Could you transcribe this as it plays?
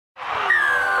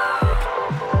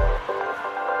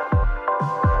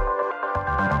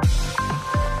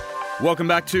Welcome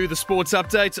back to the Sports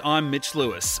Update. I'm Mitch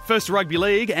Lewis. First Rugby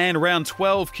League and round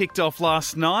 12 kicked off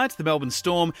last night. The Melbourne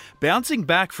Storm bouncing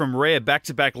back from rare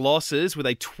back-to-back losses with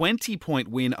a 20-point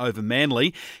win over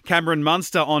Manly. Cameron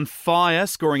Munster on fire,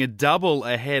 scoring a double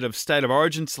ahead of State of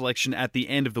Origin selection at the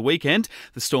end of the weekend.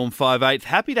 The Storm 5'8",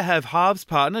 happy to have halves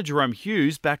partner Jerome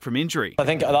Hughes back from injury. I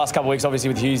think the last couple of weeks, obviously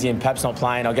with Hughesy and Paps not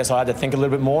playing, I guess I had to think a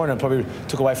little bit more and it probably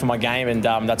took away from my game, and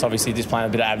that's obviously just playing a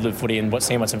bit of ad-lib footy and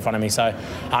seeing what's in front of me. So,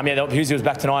 Hughesy was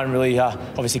back tonight and really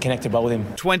obviously connected well with him.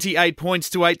 28 points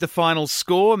to 8 the final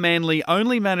score. Manly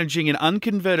only managing an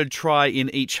unconverted try in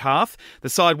each half. The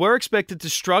side were expected to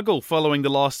struggle following the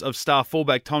loss of star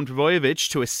fullback Tom Trbojevic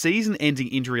to a season-ending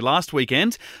injury last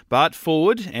weekend, but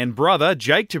forward and brother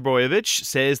Jake Trbojevic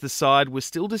says the side was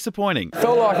still disappointing.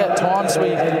 Felt like at times we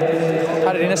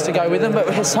had it in us to go with them, but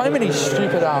we had so many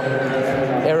stupid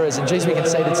errors, and we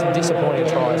conceded some disappointing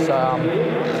tries.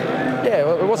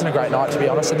 It wasn't a great night, to be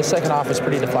honest, and the second half was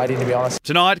pretty deflating, to be honest.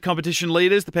 Tonight, competition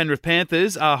leaders, the Penrith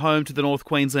Panthers, are home to the North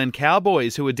Queensland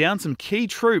Cowboys, who are down some key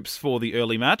troops for the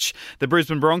early match. The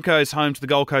Brisbane Broncos home to the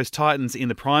Gold Coast Titans in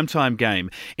the primetime game.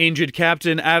 Injured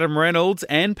captain Adam Reynolds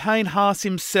and Payne Haas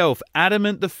himself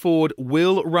adamant the Ford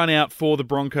will run out for the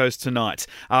Broncos tonight,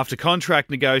 after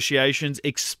contract negotiations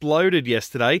exploded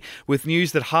yesterday with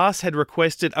news that Haas had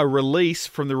requested a release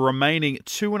from the remaining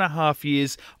 2.5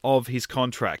 years of his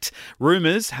contract.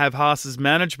 Rumours have Haas's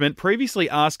management previously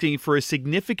asking for a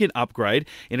significant upgrade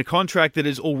in a contract that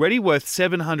is already worth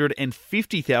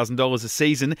 $750,000 a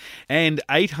season and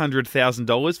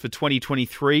 $800,000 for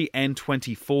 2023 and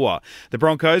 24. The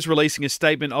Broncos releasing a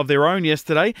statement of their own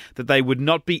yesterday that they would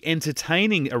not be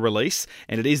entertaining a release,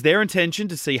 and it is their intention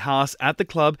to see Haas at the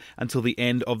club until the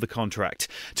end of the contract.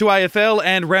 To AFL,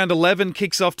 and round 11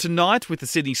 kicks off tonight with the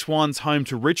Sydney Swans home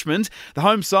to Richmond. The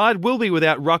home side will be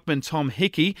without ruckman Tom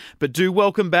Hickey, but do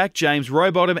welcome back James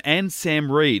Rowbottom and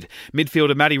Sam Reid.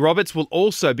 Midfielder Matty Roberts will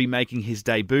also be making his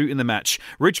debut in the match.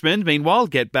 Richmond, meanwhile,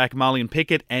 get back Marlion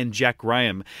Pickett and Jack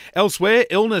Graham. Elsewhere,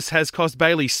 illness has cost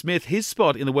Bailey Smith his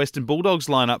spot in the Western Bulldogs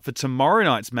lineup for tomorrow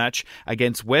night's match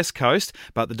against West Coast,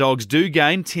 but the Dogs do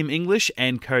gain Tim English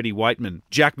and Cody Waitman.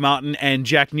 Jack Martin and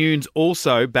Jack Nunes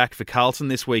also back for Carlton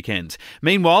this weekend.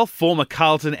 Meanwhile, former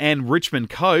Carlton and Richmond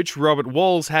coach Robert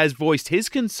Walls has voiced his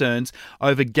concerns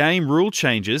over game rule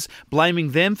changes,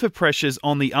 blaming them for pressures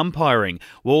on the umpiring.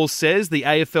 Walls says the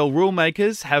AFL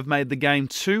rulemakers have made the game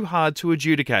too hard to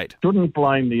adjudicate. Shouldn't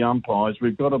blame the umpires.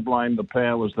 We've got to blame the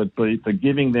powers that be for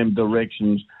giving them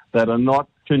directions that are not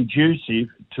conducive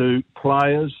to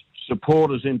players,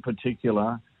 supporters in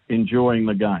particular, enjoying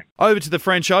the game. Over to the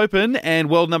French Open, and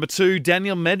world number 2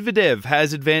 Daniil Medvedev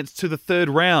has advanced to the third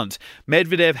round.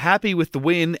 Medvedev happy with the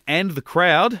win, and the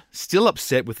crowd still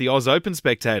upset with the Oz Open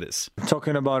spectators.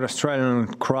 Talking about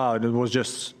Australian crowd, it was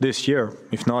just this year.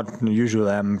 If not,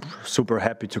 usually I'm super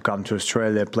happy to come to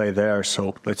Australia, play there.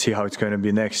 So let's see how it's going to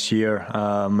be next year.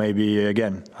 Maybe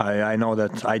again, I know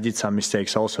that I did some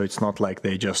mistakes also. It's not like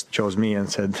they just chose me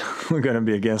and said we're going to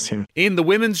be against him. In the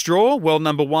women's draw, world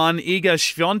number 1 Iga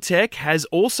Swiatek has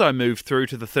also moved through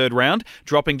to the third round,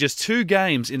 dropping just 2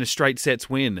 games in a straight sets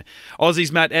win. Aussies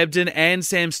Matt Ebden and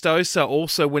Sam Stosur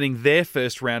also winning their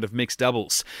first round of mixed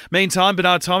doubles. Meantime,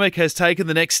 Bernard Tomic has taken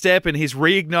the next step in his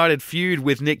reignited feud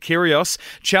with Nick Kyrgios,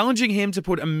 challenging him to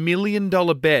put $1 million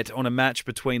bet on a match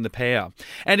between the pair.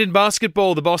 And in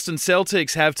basketball, the Boston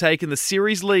Celtics have taken the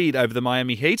series lead over the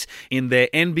Miami Heat in their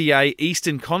NBA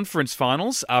Eastern Conference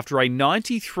Finals after a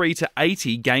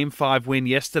 93-80 Game 5 win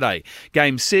yesterday.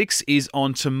 Game 6 is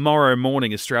on tomorrow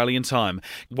morning Australian time.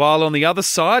 While on the other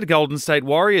side, Golden State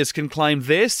Warriors can claim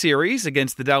their series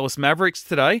against the Dallas Mavericks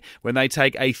today when they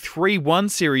take a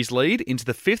 3-1 series lead into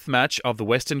the 5th match of the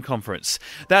Western Conference.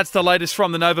 That's the latest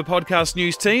from the Nova Podcast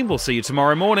News team. We'll see you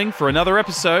tomorrow morning for another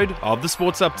episode of the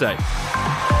Sports Update.